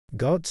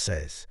God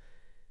says,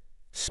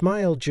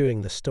 "Smile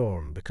during the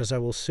storm, because I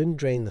will soon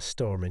drain the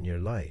storm in your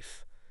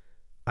life.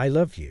 I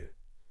love you."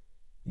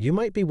 You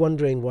might be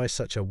wondering why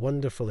such a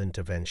wonderful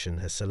intervention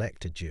has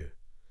selected you.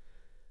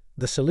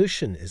 The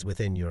solution is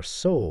within your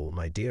soul,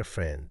 my dear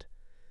friend.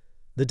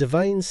 The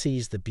divine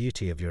sees the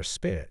beauty of your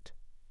spirit.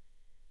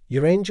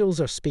 Your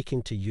angels are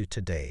speaking to you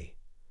today.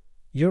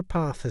 Your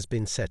path has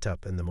been set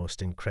up in the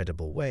most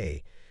incredible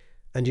way,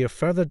 and your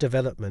further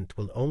development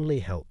will only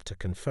help to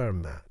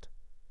confirm that.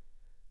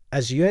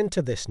 As you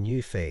enter this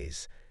new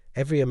phase,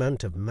 every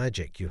amount of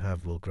magic you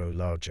have will grow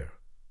larger.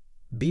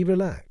 Be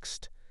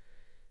relaxed.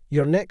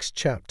 Your next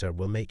chapter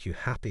will make you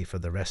happy for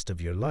the rest of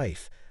your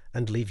life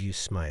and leave you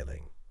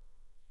smiling.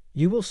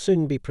 You will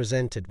soon be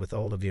presented with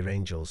all of your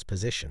angels'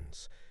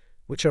 positions,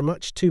 which are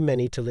much too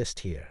many to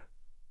list here.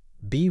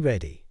 Be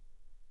ready.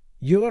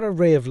 You are a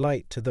ray of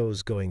light to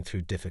those going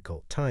through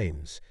difficult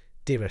times,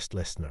 dearest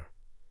listener.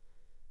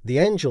 The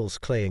angels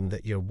claim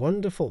that your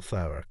wonderful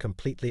flower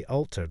completely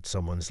altered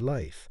someone's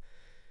life.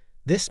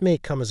 This may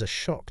come as a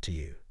shock to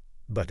you,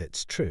 but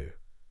it's true.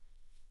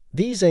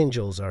 These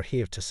angels are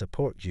here to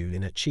support you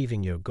in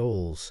achieving your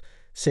goals,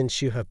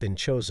 since you have been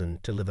chosen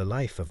to live a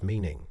life of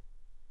meaning.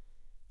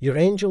 Your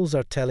angels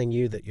are telling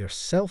you that your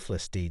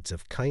selfless deeds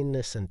of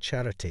kindness and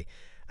charity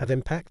have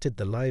impacted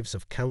the lives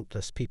of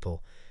countless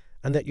people,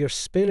 and that your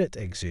spirit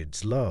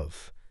exudes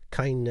love,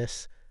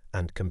 kindness,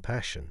 and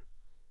compassion.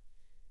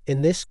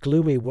 In this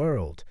gloomy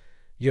world,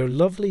 your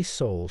lovely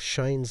soul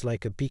shines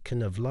like a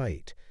beacon of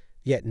light,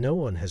 yet no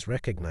one has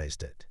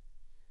recognized it.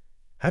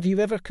 Have you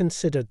ever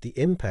considered the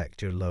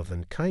impact your love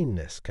and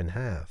kindness can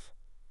have?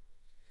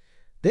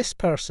 This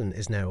person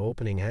is now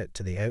opening out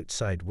to the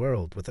outside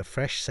world with a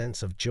fresh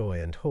sense of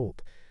joy and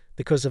hope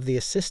because of the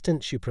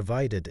assistance you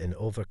provided in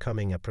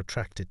overcoming a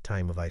protracted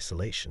time of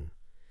isolation.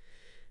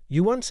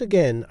 You once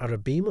again are a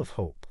beam of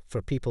hope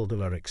for people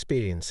who are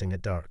experiencing a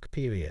dark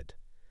period.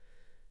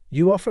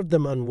 You offered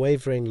them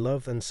unwavering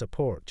love and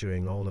support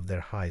during all of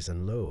their highs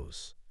and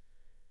lows.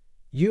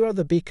 You are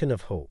the beacon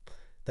of hope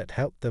that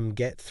helped them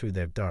get through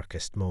their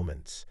darkest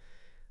moments,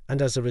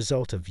 and as a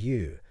result of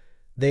you,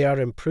 they are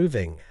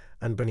improving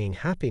and bringing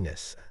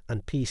happiness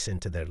and peace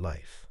into their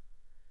life.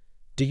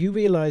 Do you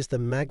realize the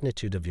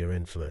magnitude of your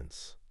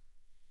influence?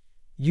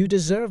 You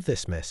deserve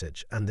this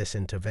message and this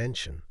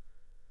intervention.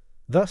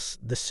 Thus,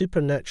 the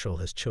supernatural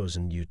has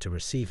chosen you to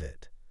receive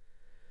it.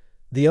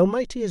 The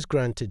Almighty has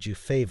granted you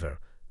favor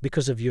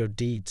because of your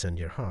deeds and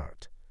your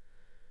heart.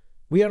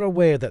 We are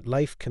aware that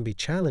life can be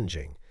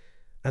challenging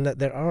and that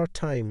there are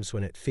times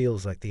when it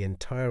feels like the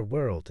entire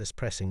world is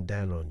pressing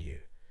down on you.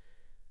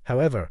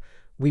 However,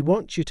 we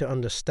want you to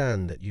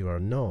understand that you are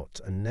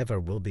not and never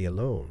will be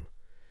alone.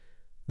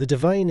 The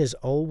divine is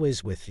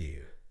always with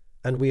you,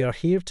 and we are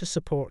here to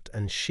support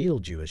and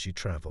shield you as you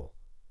travel.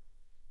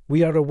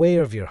 We are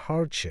aware of your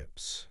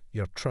hardships,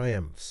 your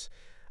triumphs,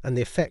 and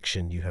the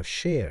affection you have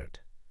shared.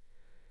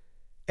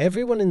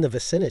 Everyone in the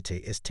vicinity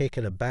is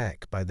taken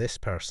aback by this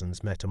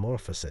person's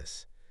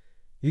metamorphosis.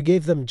 You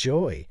gave them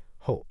joy,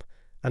 hope,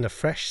 and a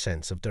fresh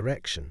sense of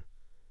direction.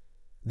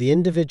 The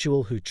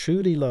individual who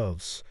truly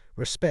loves,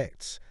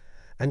 respects,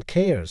 and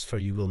cares for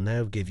you will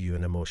now give you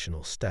an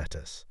emotional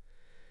status.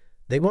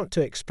 They want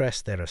to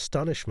express their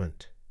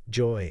astonishment,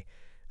 joy,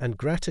 and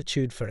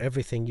gratitude for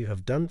everything you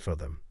have done for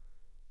them.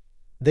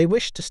 They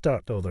wish to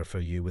start over for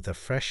you with a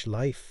fresh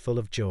life full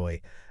of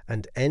joy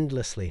and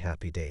endlessly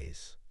happy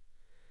days.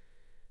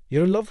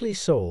 Your lovely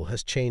soul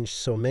has changed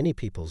so many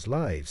people's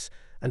lives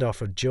and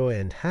offered joy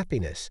and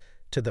happiness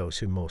to those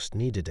who most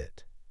needed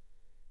it.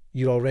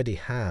 You already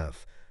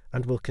have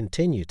and will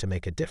continue to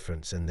make a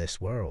difference in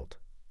this world.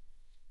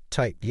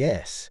 Type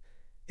yes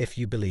if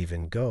you believe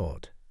in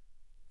God.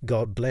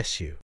 God bless you.